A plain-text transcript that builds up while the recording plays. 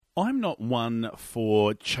I'm not one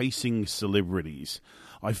for chasing celebrities.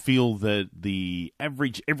 I feel that the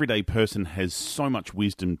average everyday person has so much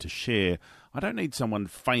wisdom to share. I don't need someone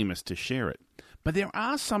famous to share it. But there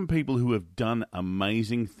are some people who have done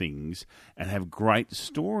amazing things and have great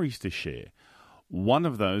stories to share. One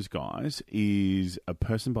of those guys is a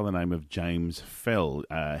person by the name of James Fell.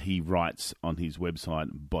 He writes on his website,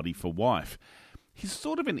 Body for Wife. He's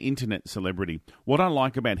sort of an internet celebrity. What I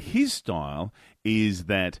like about his style is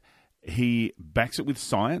that he backs it with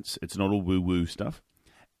science. It's not all woo-woo stuff.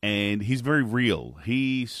 And he's very real.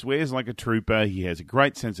 He swears like a trooper. He has a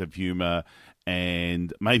great sense of humour.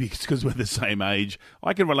 And maybe it's because we're the same age,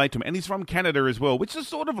 I can relate to him. And he's from Canada as well, which is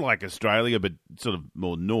sort of like Australia, but sort of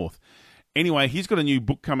more north. Anyway, he's got a new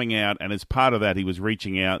book coming out, and as part of that, he was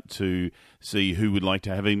reaching out to see who would like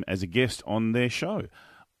to have him as a guest on their show.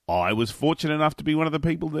 I was fortunate enough to be one of the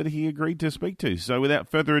people that he agreed to speak to. So without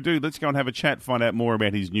further ado, let's go and have a chat, find out more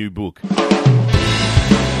about his new book.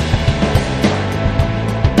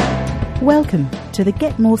 Welcome to the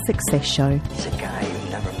Get More Success Show. He's a guy who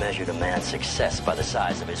never measured a man's success by the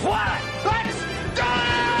size of his wallet. Let's go!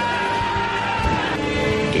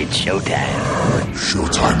 It's showtime.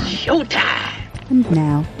 Showtime. And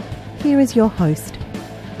now, here is your host,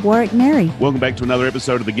 Warwick Merry. Welcome back to another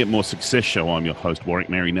episode of the Get More Success Show. I'm your host, Warwick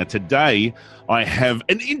Merry. Now, today, I have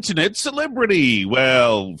an internet celebrity.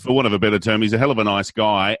 Well, for want of a better term, he's a hell of a nice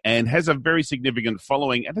guy and has a very significant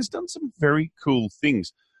following and has done some very cool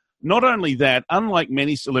things. Not only that, unlike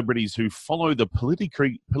many celebrities who follow the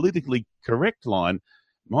politically correct line,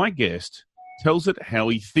 my guest tells it how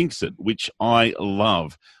he thinks it, which I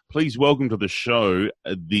love. Please welcome to the show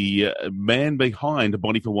the man behind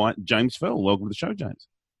Body for White, James Fell. Welcome to the show, James.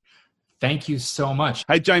 Thank you so much.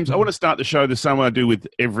 Hey, James, I want to start the show the same way I do with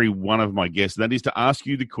every one of my guests, and that is to ask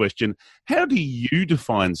you the question, how do you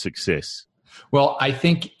define success? Well, I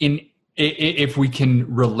think if we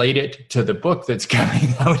can relate it to the book that's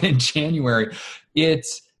coming out in January,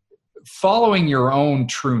 it's following your own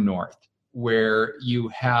true north, where you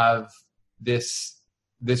have this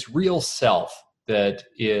real self that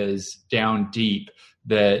is down deep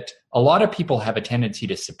that a lot of people have a tendency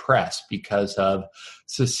to suppress because of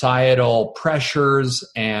societal pressures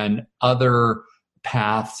and other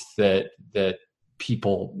paths that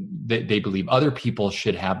people that they believe other people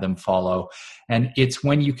should have them follow. And it's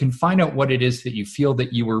when you can find out what it is that you feel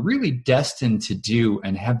that you were really destined to do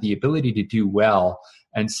and have the ability to do well,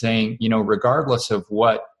 and saying, regardless of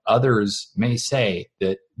what others may say,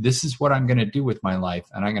 that this is what I'm going to do with my life,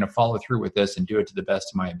 and I'm going to follow through with this and do it to the best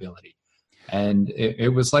of my ability. And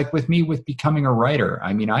it was like with me with becoming a writer.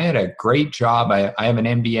 I mean, I had a great job. I have an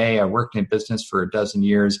MBA. I worked in business for 12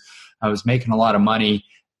 years. I was making a lot of money.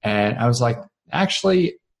 And I was like,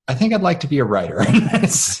 actually, I think I'd like to be a writer.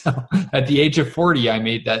 So at the age of 40, I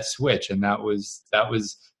made that switch. And that was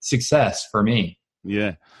success for me.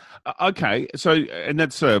 Yeah. Okay. So, and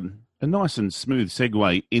that's a nice and smooth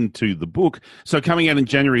segue into the book. So coming out in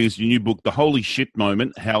January is your new book, The Holy Shit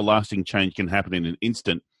Moment, How Lasting Change Can Happen in an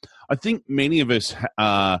Instant. I think many of us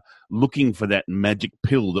are looking for that magic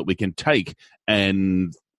pill that we can take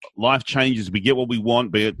and life changes. We get what we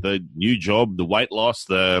want, be it the new job, the weight loss,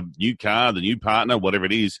 the new car, the new partner, whatever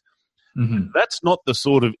it is. Mm-hmm. That's not the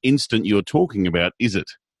sort of instant you're talking about, is it?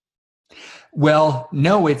 Well,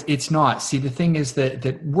 no, it's not. See, the thing is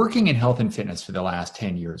that working in health and fitness for the last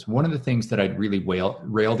 10 years, one of the things that I'd really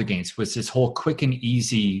railed against was this whole quick and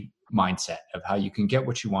easy mindset of how you can get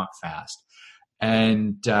what you want fast.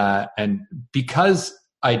 And because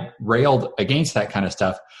I railed against that kind of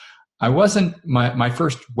stuff, I wasn't, my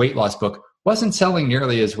first weight loss book wasn't selling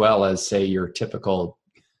nearly as well as, say, your typical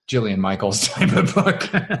Jillian Michaels type of book.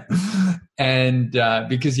 And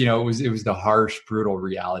because, it was the harsh, brutal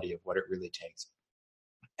reality of what it really takes.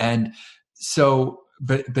 And so,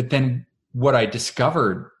 but then what I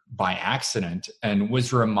discovered by accident and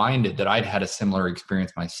was reminded that I'd had a similar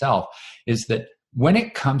experience myself is that when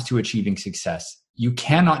it comes to achieving success, you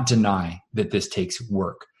cannot deny that this takes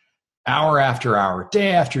work. Hour after hour,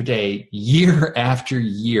 day after day, year after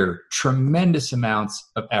year, tremendous amounts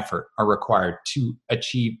of effort are required to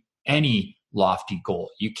achieve any lofty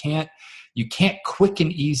goal. You can't quick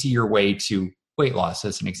and easy your way to weight loss,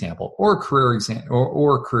 as an example, or career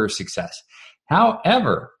success.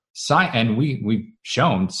 However, and we've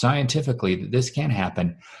shown scientifically that this can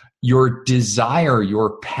happen. Your desire,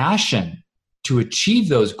 your passion to achieve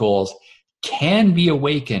those goals can be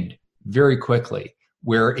awakened very quickly,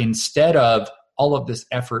 where instead of all of this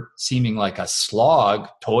effort seeming like a slog,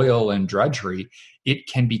 toil, and drudgery, it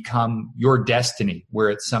can become your destiny,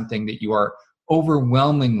 where it's something that you are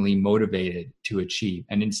overwhelmingly motivated to achieve.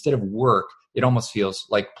 And instead of work, it almost feels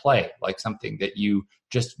like play, like something that you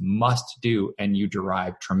just must do and you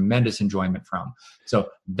derive tremendous enjoyment from. So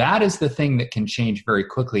that is the thing that can change very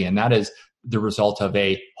quickly. And that is the result of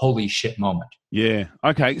a holy shit moment. Yeah.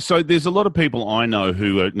 Okay. So there's a lot of people I know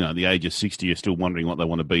who are, the age of 60 are still wondering what they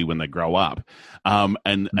want to be when they grow up.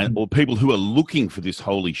 Or people who are looking for this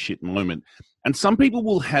holy shit moment. And some people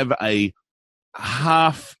will have a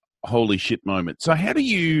half holy shit moment. So how do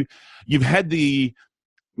you've had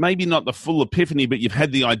maybe not the full epiphany, but you've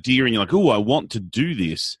had the idea and you're like, oh, I want to do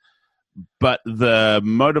this. But the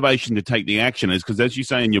motivation to take the action is because, as you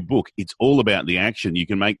say in your book, it's all about the action. You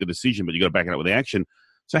can make the decision, but you got to back it up with the action.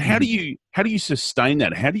 So how do you sustain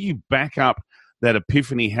that? How do you back up that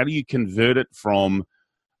epiphany? How do you convert it from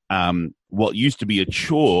what used to be a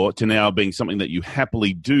chore to now being something that you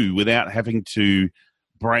happily do without having to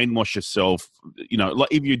brainwash yourself? Like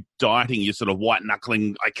if you're dieting, you're sort of white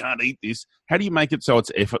knuckling, I can't eat this. How do you make it so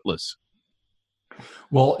it's effortless?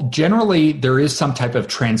 Well, generally, there is some type of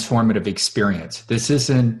transformative experience. This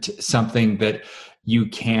isn't something that you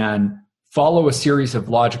can follow a series of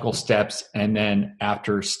logical steps and then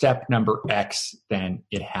after step number X, then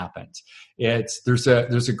it happens. There's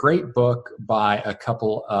a great book by a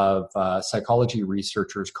couple of psychology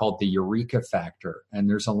researchers called The Eureka Factor. And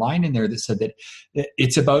there's a line in there that said that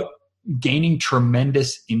it's about gaining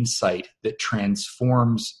tremendous insight that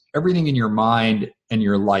transforms everything in your mind and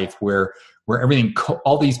your life, where everything,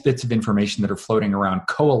 all these bits of information that are floating around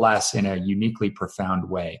coalesce in a uniquely profound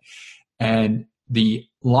way. And the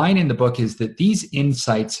line in the book is that these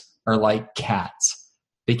insights are like cats.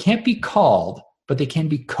 They can't be called, but they can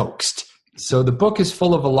be coaxed. So the book is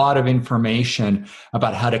full of a lot of information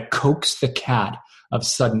about how to coax the cat of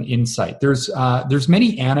sudden insight. There's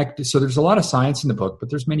many anecdotes. So there's a lot of science in the book, but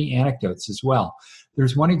there's many anecdotes as well.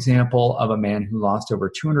 There's one example of a man who lost over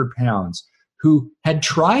 200 pounds who had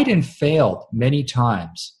tried and failed many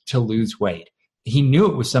times to lose weight. He knew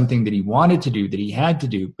it was something that he wanted to do, that he had to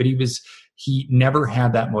do, but he never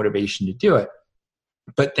had that motivation to do it.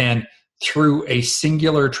 But then through a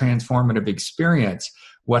singular transformative experience,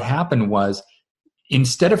 what happened was,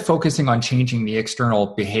 instead of focusing on changing the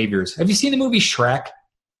external behaviors, have you seen the movie Shrek?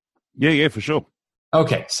 Yeah, for sure.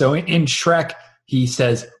 Okay, so in Shrek, he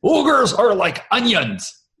says, ogres are like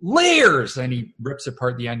onions, layers, and he rips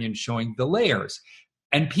apart the onion showing the layers.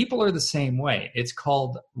 And people are the same way. It's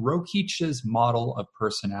called Rokeach's model of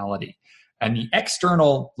personality. And the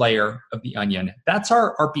external layer of the onion, that's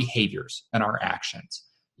our behaviors and our actions.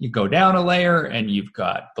 You go down a layer and you've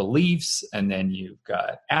got beliefs, and then you've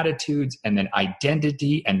got attitudes, and then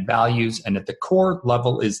identity and values. And at the core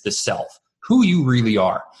level is the self, who you really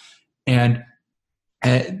are. And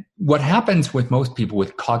what happens with most people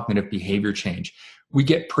with cognitive behavior change, we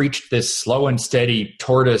get preached this slow and steady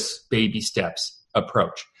tortoise baby steps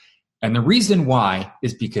approach. And the reason why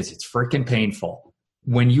is because it's freaking painful.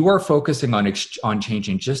 When you are focusing on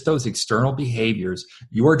changing just those external behaviors,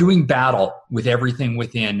 you are doing battle with everything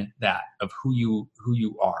within that of who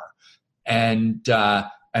you are. And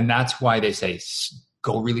that's why they say,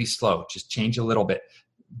 go really slow, just change a little bit,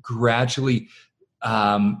 gradually,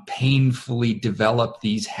 painfully develop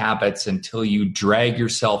these habits until you drag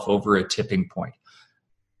yourself over a tipping point.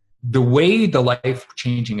 The way the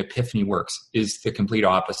life-changing epiphany works is the complete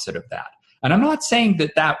opposite of that. And I'm not saying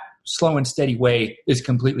that slow and steady way is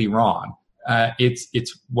completely wrong. It's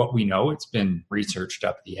what we know. It's been researched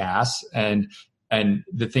up the ass. And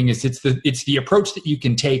the thing is, it's the approach that you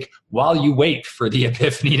can take while you wait for the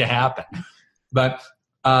epiphany to happen. But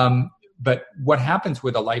what happens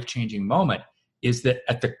with a life-changing moment is that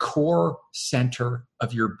at the core center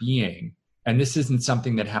of your being, and this isn't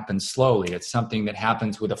something that happens slowly, it's something that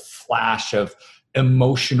happens with a flash of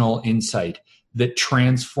emotional insight that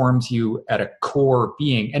transforms you at a core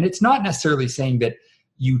being. And it's not necessarily saying that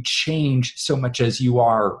you change so much as you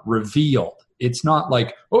are revealed. It's not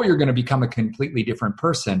like, oh, you're going to become a completely different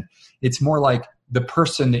person. It's more like the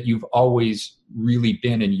person that you've always really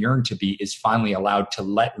been and yearned to be is finally allowed to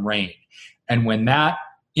let rein. And when that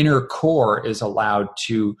inner core is allowed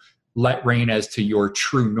to let rein as to your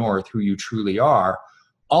true north, who you truly are,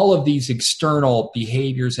 all of these external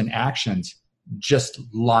behaviors and actions just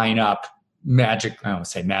line up I don't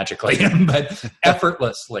say magically, but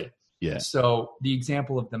effortlessly. Yeah. So the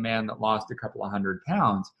example of the man that lost a couple of 100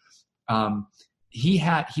 pounds, he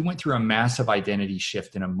went through a massive identity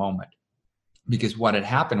shift in a moment, because what had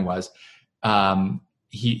happened was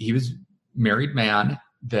he was a married man,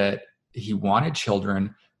 that he wanted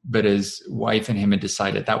children, but his wife and him had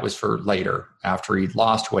decided that was for later, after he'd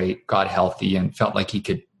lost weight, got healthy, and felt like he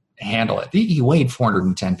could handle it. He weighed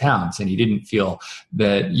 410 pounds and he didn't feel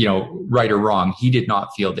that, right or wrong, he did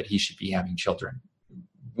not feel that he should be having children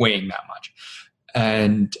weighing that much.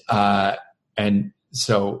 And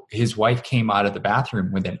so his wife came out of the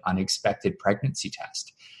bathroom with an unexpected pregnancy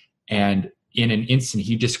test. And in an instant,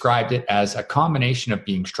 he described it as a combination of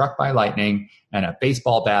being struck by lightning and a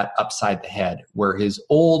baseball bat upside the head, where his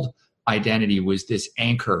old identity was this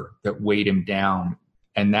anchor that weighed him down.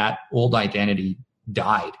 And that old identity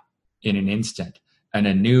died in an instant. And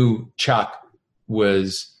a new Chuck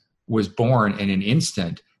was born in an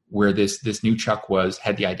instant, where this new Chuck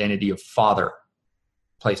had the identity of father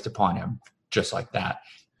placed upon him, just like that.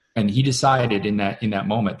 And he decided in that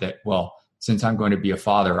moment that, well, since I'm going to be a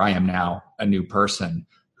father, I am now a new person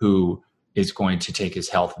who is going to take his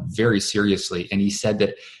health very seriously. And he said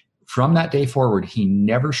that from that day forward, he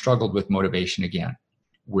never struggled with motivation again,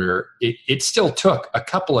 where it still took a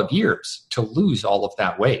couple of years to lose all of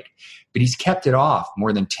that weight, but he's kept it off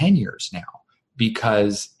more than 10 years now,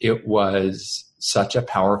 because it was such a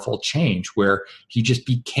powerful change where he just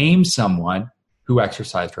became someone who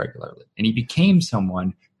exercised regularly, and he became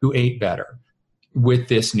someone who ate better with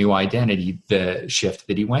this new identity, the shift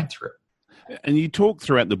that he went through. And you talk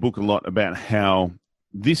throughout the book a lot about how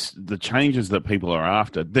the changes that people are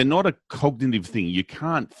after, they're not a cognitive thing. You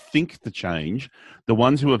can't think the change. The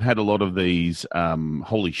ones who have had a lot of these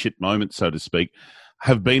holy shit moments, so to speak,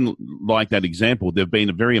 have been like that example. They've been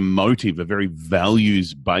a very emotive, a very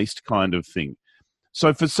values-based kind of thing.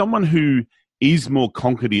 So for someone who is more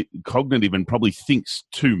cognitive and probably thinks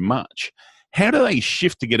too much, how do they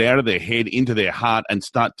shift to get out of their head into their heart and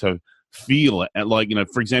start to feel it? Like,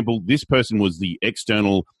 for example, this person was the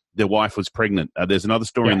external, their wife was pregnant. There's another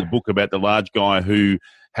story in the book about the large guy who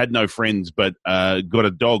had no friends but got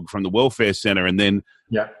a dog from the welfare center, and then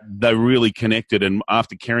they really connected, and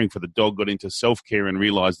after caring for the dog got into self-care and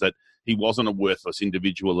realized that he wasn't a worthless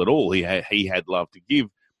individual at all. He had love to give.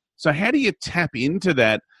 So how do you tap into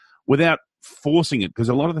that without forcing it? Because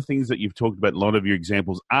a lot of the things that you've talked about, a lot of your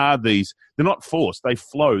examples are they're not forced, they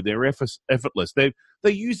flow, they're effortless, they're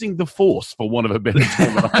using the force, for want of a better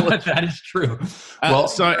terminology. That is true.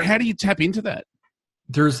 So how do you tap into that?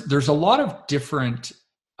 There's a lot of different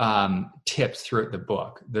tips throughout the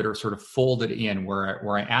book that are sort of folded in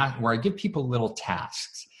where I give people little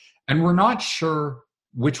tasks, and we're not sure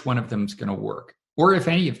which one of them is going to work, or if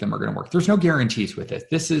any of them are going to work. There's no guarantees with it.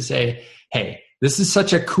 This is this is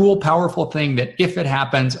such a cool, powerful thing that if it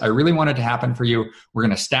happens, I really want it to happen for you. We're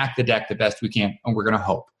going to stack the deck the best we can, and we're going to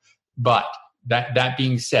hope. But that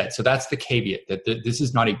being said, so that's the caveat, that this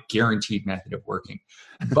is not a guaranteed method of working.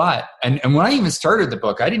 But, and when I even started the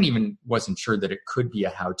book, wasn't sure that it could be a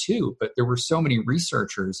how-to, but there were so many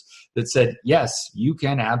researchers that said, yes, you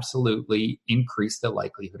can absolutely increase the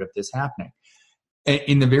likelihood of this happening.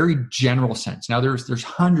 In the very general sense. Now there's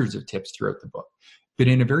hundreds of tips throughout the book, but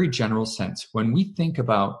in a very general sense, when we think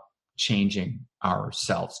about changing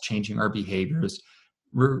ourselves, changing our behaviors,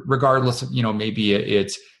 regardless of, maybe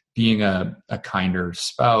it's being a kinder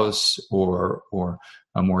spouse or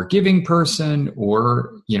a more giving person,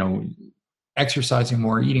 or, exercising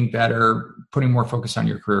more, eating better, putting more focus on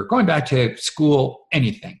your career, going back to school,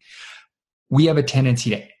 anything. We have a tendency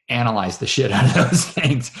to analyze the shit out of those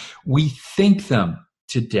things. We think them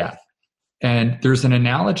to death. And there's an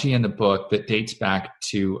analogy in the book that dates back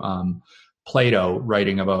to Plato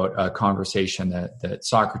writing about a conversation that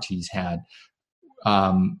Socrates had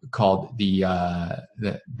called the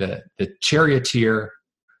charioteer,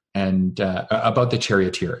 and about the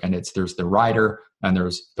charioteer. And there's the rider and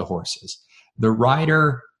there's the horses. The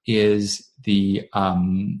rider is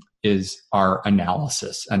our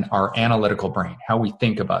analysis and our analytical brain, how we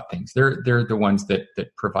think about things. They're the ones that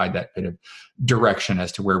provide that bit of direction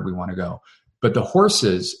as to where we want to go. But the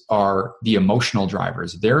horses are the emotional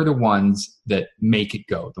drivers. They're the ones that make it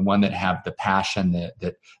go, the one that have the passion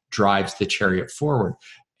that drives the chariot forward.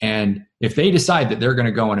 And if they decide that they're going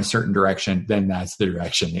to go in a certain direction, then that's the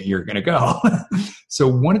direction that you're going to go. So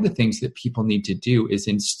one of the things that people need to do is,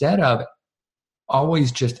 instead of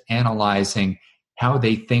always just analyzing how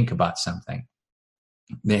they think about something,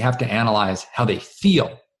 they have to analyze how they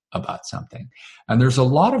feel about something. And there's a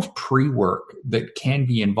lot of pre-work that can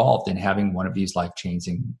be involved in having one of these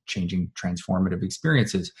life-changing, transformative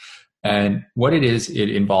experiences. And what it is, it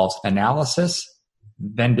involves analysis,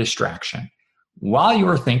 then distraction. While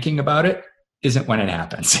you're thinking about it isn't when it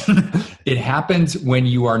happens. It happens when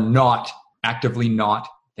you are actively not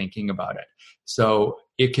thinking about it. So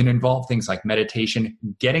it can involve things like meditation.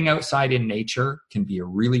 Getting outside in nature can be a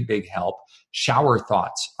really big help. Shower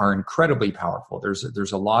thoughts are incredibly powerful.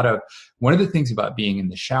 There's a lot of, one of the things about being in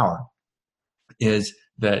the shower is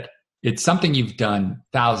that it's something you've done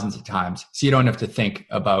thousands of times. So you don't have to think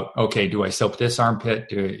about, okay, do I soap this armpit?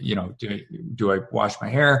 Do I wash my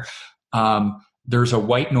hair? There's a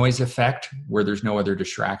white noise effect where there's no other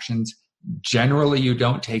distractions. Generally, you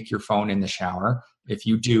don't take your phone in the shower. If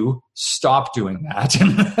you do, stop doing that.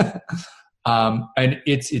 And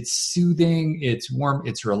it's soothing, it's warm,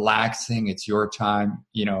 it's relaxing, it's your time.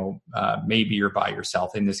 Maybe you're by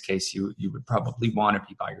yourself. In this case, you would probably want to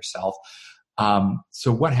be by yourself.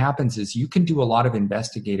 So what happens is you can do a lot of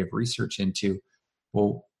investigative research into,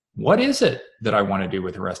 well, what is it that I want to do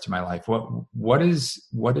with the rest of my life? What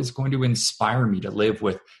is going to inspire me to live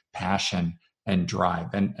with passion and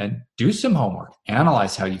drive, and do some homework,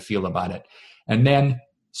 analyze how you feel about it, and then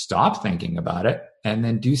stop thinking about it, and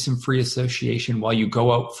then do some free association while you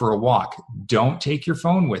go out for a walk. Don't take your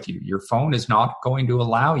phone with you. Your phone is not going to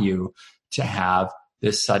allow you to have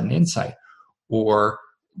this sudden insight, or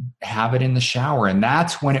have it in the shower. And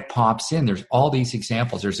that's when it pops in. There's all these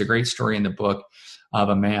examples. There's a great story in the book of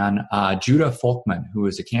a man, Judah Folkman, who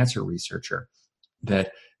is a cancer researcher,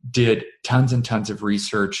 that did tons and tons of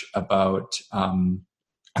research about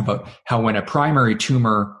how when a primary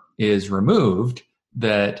tumor is removed,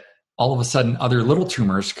 that all of a sudden other little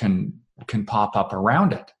tumors can pop up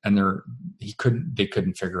around it, and they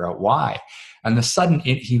couldn't figure out why. And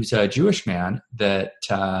he was a Jewish man that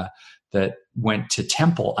went to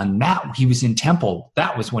temple, and that he was in temple.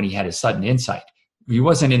 That was when he had his sudden insight. He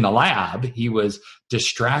wasn't in the lab. He was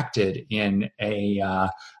distracted in a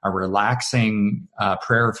relaxing,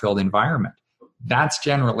 prayer-filled environment. That's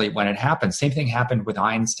generally when it happens. Same thing happened with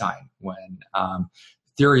Einstein when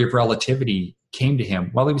theory of relativity came to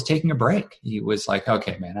him while he was taking a break. He was like,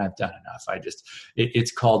 okay, man, I've done enough.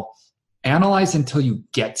 It's called analyze until you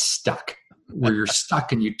get stuck, where you're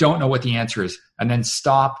stuck and you don't know what the answer is, and then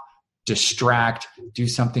stop, distract, do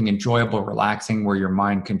something enjoyable, relaxing, where your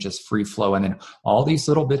mind can just free flow. And then all these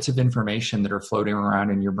little bits of information that are floating around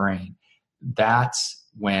in your brain, that's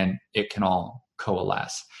when it can all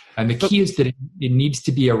coalesce. And the key is that it needs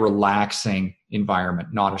to be a relaxing environment,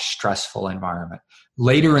 not a stressful environment.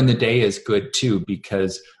 Later in the day is good too,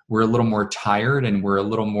 because we're a little more tired and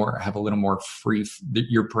have a little more free.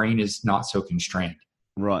 Your brain is not so constrained.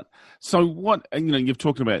 Right. So what, you've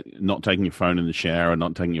talked about not taking your phone in the shower and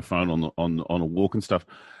not taking your phone on a walk and stuff.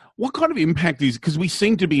 What kind of impact is, because we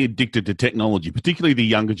seem to be addicted to technology, particularly the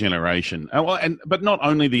younger generation, but not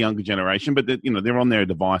only the younger generation, but they're on their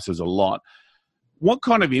devices a lot. What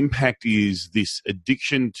kind of impact is this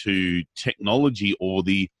addiction to technology, or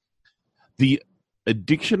the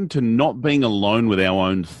addiction to not being alone with our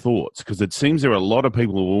own thoughts? Because it seems there are a lot of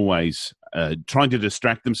people who are always trying to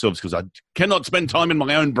distract themselves because I cannot spend time in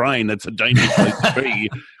my own brain. That's a dangerous place to be.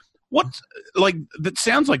 That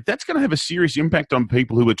sounds like that's going to have a serious impact on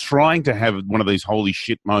people who are trying to have one of these holy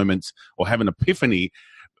shit moments or have an epiphany,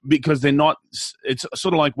 because they're not. It's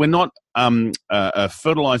sort of like we're not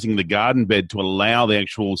fertilizing the garden bed to allow the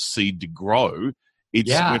actual seed to grow.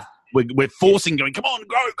 We're forcing, going, come on,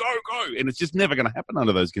 go, and it's just never going to happen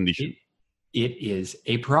under those conditions. It is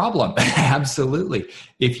a problem. Absolutely.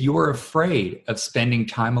 If you're afraid of spending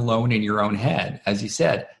time alone in your own head, as you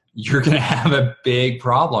said, you're going to have a big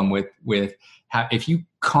problem with if you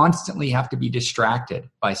constantly have to be distracted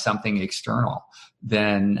by something external,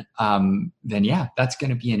 then yeah, that's going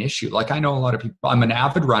to be an issue. Like, I know a lot of people, I'm an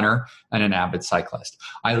avid runner and an avid cyclist.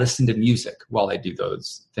 I listen to music while I do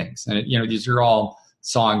those things. And these are all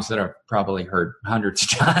songs that I've probably heard hundreds of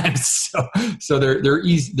times. So they're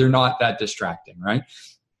easy. They're not that distracting. Right.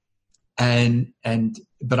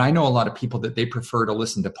 But I know a lot of people that they prefer to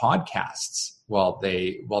listen to podcasts while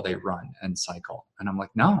they run and cycle. And I'm like,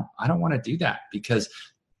 no, I don't want to do that, because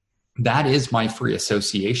that is my free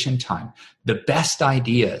association time. The best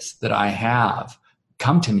ideas that I have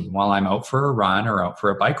come to me while I'm out for a run or out for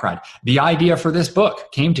a bike ride. The idea for this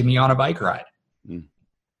book came to me on a bike ride. Mm.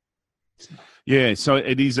 Yeah, so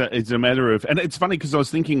it's a matter of, and it's funny because I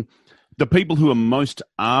was thinking the people who are most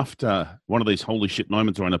after one of these holy shit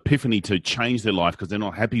moments or an epiphany to change their life because they're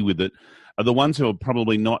not happy with it are the ones who are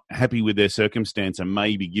probably not happy with their circumstance and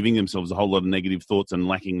maybe giving themselves a whole lot of negative thoughts and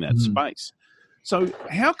lacking that space. So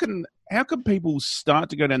how can people start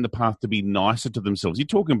to go down the path to be nicer to themselves? You're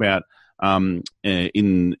talking about in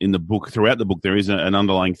the book, throughout the book, there is an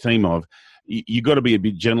underlying theme of you've got to be a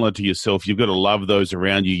bit gentler to yourself. You've got to love those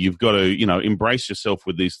around you. You've got to, embrace yourself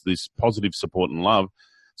with this positive support and love.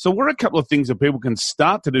 So what are a couple of things that people can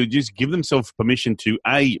start to do? Just give themselves permission to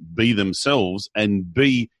A, be themselves, and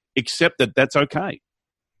B, accept that that's okay.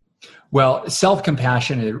 Well,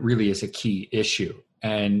 self-compassion, it really is a key issue.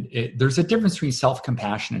 And there's a difference between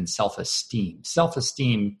self-compassion and self-esteem.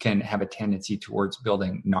 Self-esteem can have a tendency towards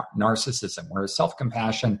building narcissism, whereas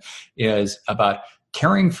self-compassion is about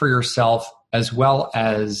caring for yourself as well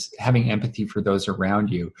as having empathy for those around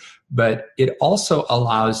you. But it also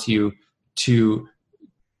allows you to,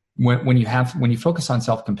 when you focus on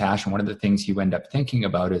self-compassion, one of the things you end up thinking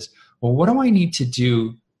about is, well, what do I need to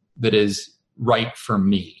do that is right for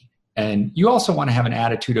me? And you also want to have an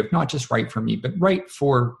attitude of not just right for me, but right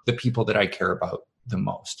for the people that I care about the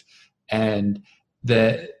most. And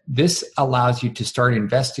this allows you to start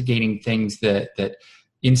investigating things that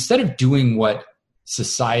instead of doing what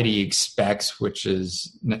society expects, which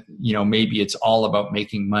is, maybe it's all about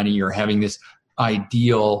making money or having this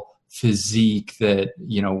ideal physique that,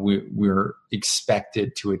 we're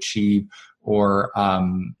expected to achieve, or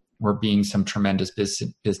being some tremendous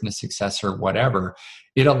business success or whatever.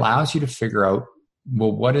 It allows you to figure out,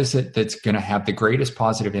 well, what is it that's going to have the greatest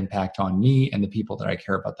positive impact on me and the people that I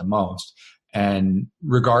care about the most? And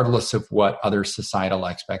regardless of what other societal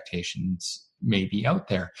expectations may be out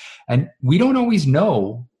there. And we don't always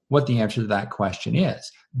know what the answer to that question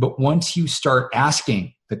is. But once you start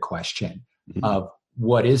asking the question of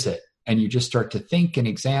what is it, and you just start to think and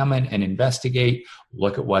examine and investigate,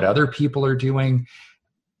 look at what other people are doing.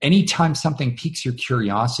 Anytime something piques your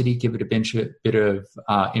curiosity, give it a bit of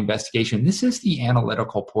investigation. This is the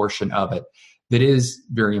analytical portion of it that is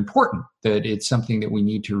very important, that it's something that we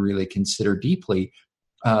need to really consider deeply.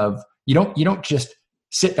 You don't just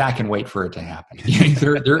sit back and wait for it to happen.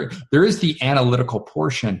 There is the analytical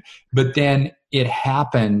portion, but then it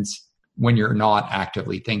happens when you're not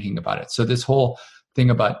actively thinking about it. So this whole thing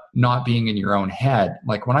about not being in your own head,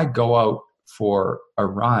 like when I go out for a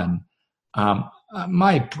run,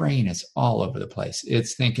 my brain is all over the place.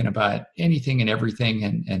 It's thinking about anything and everything,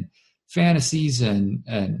 and fantasies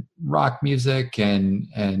and rock music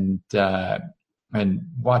and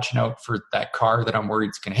watching out for that car that I'm worried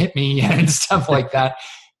is going to hit me and stuff like that.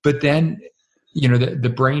 But then,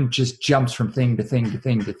 the brain just jumps from thing to thing to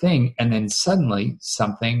thing to thing, and then suddenly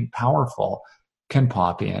something powerful can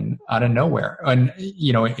pop in out of nowhere. And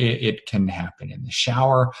it can happen in the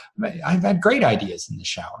shower. I've had great ideas in the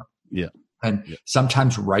shower. Yeah. And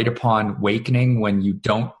sometimes right upon wakening, when you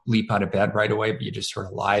don't leap out of bed right away, but you just sort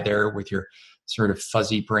of lie there with your sort of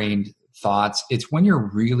fuzzy brained thoughts. It's when you're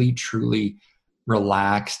really, truly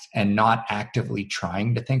relaxed and not actively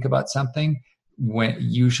trying to think about something, when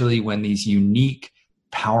these unique,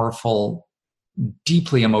 powerful,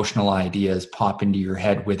 deeply emotional ideas pop into your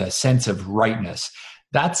head with a sense of rightness.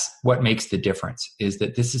 That's what makes the difference, is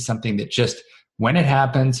that this is something that just, when it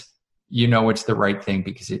happens, it's the right thing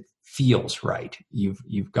because it feels right.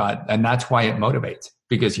 You've got, and that's why it motivates,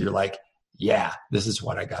 because you're like, yeah, this is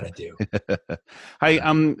what I got to do. Hey,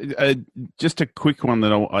 just a quick one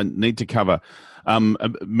that I need to cover.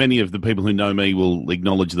 Many of the people who know me will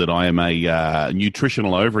acknowledge that I am a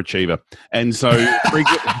nutritional overachiever, and so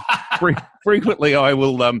frequently I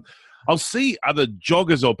will I'll see other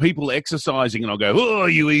joggers or people exercising, and I'll go, "Oh,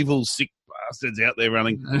 you evil sick bastards out there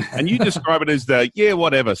running," and you describe it as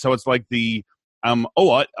whatever. So it's like the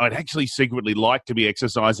I'd actually secretly like to be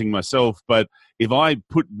exercising myself, but if I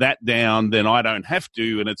put that down, then I don't have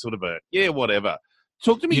to, and it's sort of whatever.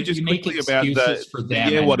 Talk to me just quickly about the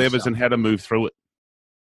whatevers and how to move through it.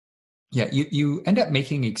 Yeah, you end up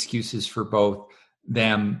making excuses for both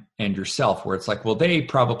them and yourself, where it's like, well, they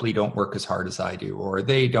probably don't work as hard as I do, or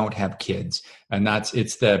they don't have kids. And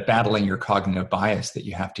it's the battling your cognitive bias that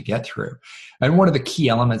you have to get through. And one of the key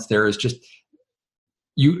elements there is just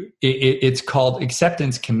it's called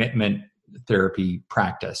acceptance commitment therapy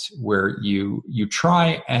practice, where you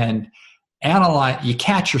try and analyze, you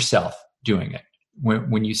catch yourself doing it.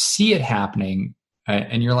 When you see it happening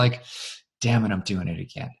and you're like, damn it, I'm doing it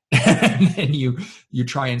again. And then you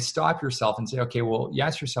try and stop yourself and say, okay, well, you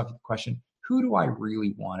ask yourself the question, who do I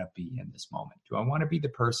really want to be in this moment? Do I want to be the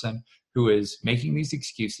person who is making these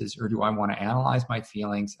excuses, or do I want to analyze my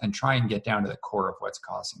feelings and try and get down to the core of what's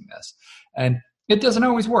causing this? And it doesn't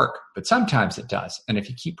always work, but sometimes it does. And if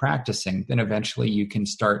you keep practicing, then eventually you can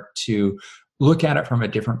start to look at it from a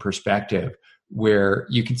different perspective, where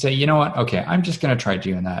you can say, you know what? Okay, I'm just going to try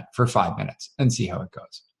doing that for 5 minutes and see how it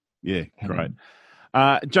goes. Yeah, great.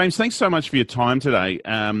 James, thanks so much for your time today.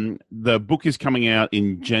 The book is coming out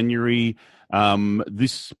in January.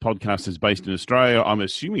 This podcast is based in Australia. I'm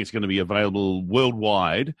assuming it's going to be available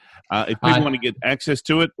worldwide. If people want to get access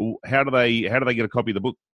to it, how do they get a copy of the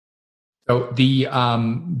book? So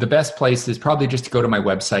the best place is probably just to go to my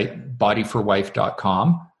website,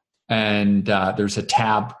 bodyforwife.com. And there's a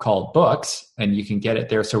tab called books, and you can get it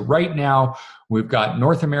there. So right now we've got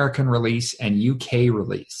North American release and UK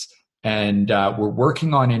release, and we're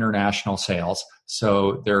working on international sales.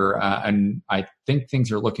 So and I think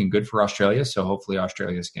things are looking good for Australia. So hopefully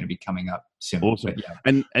Australia is going to be coming up soon. Awesome. But yeah,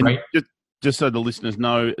 and right? just so the listeners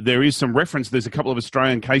know, there is some reference. There's a couple of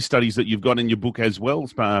Australian case studies that you've got in your book as well,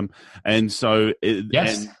 and so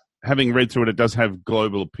yes. And having read through it, it does have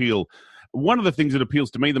global appeal. One of the things that appeals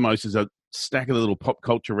to me the most is a stack of the little pop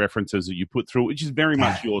culture references that you put through, which is very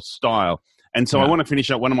much your style. And so I want to finish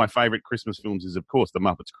up. One of my favorite Christmas films is, of course, The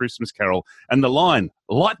Muppets Christmas Carol. And the line,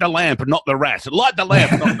 light the lamp, not the rat. Light the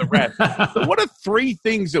lamp, not the rat. So what are 3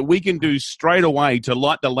 things that we can do straight away to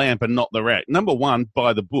light the lamp and not the rat? Number 1,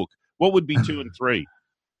 buy the book. What would be 2 and 3?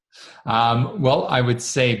 Well, I would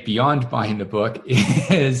say beyond buying the book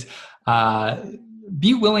is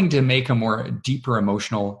be willing to make a more deeper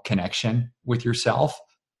emotional connection with yourself,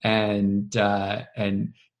 and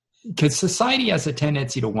because society has a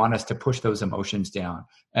tendency to want us to push those emotions down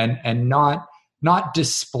and not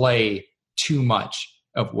display too much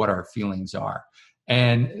of what our feelings are.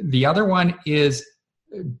 And the other one is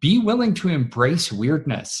be willing to embrace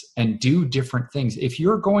weirdness and do different things. If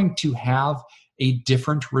you're going to have a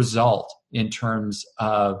different result in terms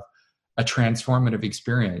of a transformative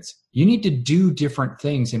experience, you need to do different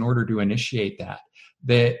things in order to initiate that.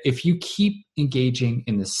 That if you keep engaging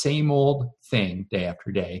in the same old thing day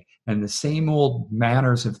after day and the same old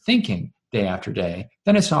manners of thinking day after day,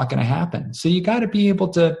 then it's not going to happen. So you got to be able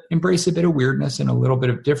to embrace a bit of weirdness and a little bit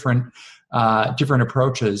of different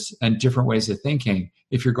approaches and different ways of thinking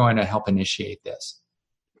if you're going to help initiate this.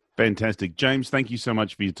 Fantastic. James, thank you so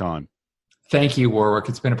much for your time. Thank you, Warwick.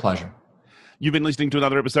 It's been a pleasure. You've been listening to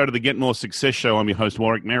another episode of the Get More Success Show. I'm your host,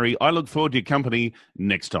 Warwick Merry. I look forward to your company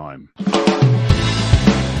next time.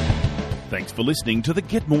 Thanks for listening to the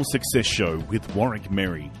Get More Success Show with Warwick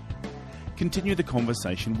Merry. Continue the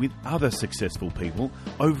conversation with other successful people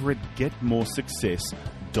over at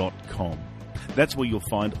getmoresuccess.com. That's where you'll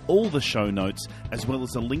find all the show notes as well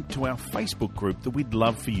as a link to our Facebook group that we'd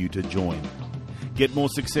love for you to join.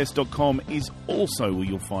 GetMoreSuccess.com is also where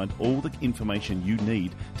you'll find all the information you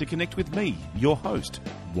need to connect with me, your host,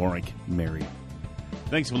 Warwick Merry.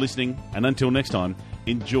 Thanks for listening, and until next time,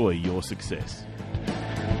 enjoy your success.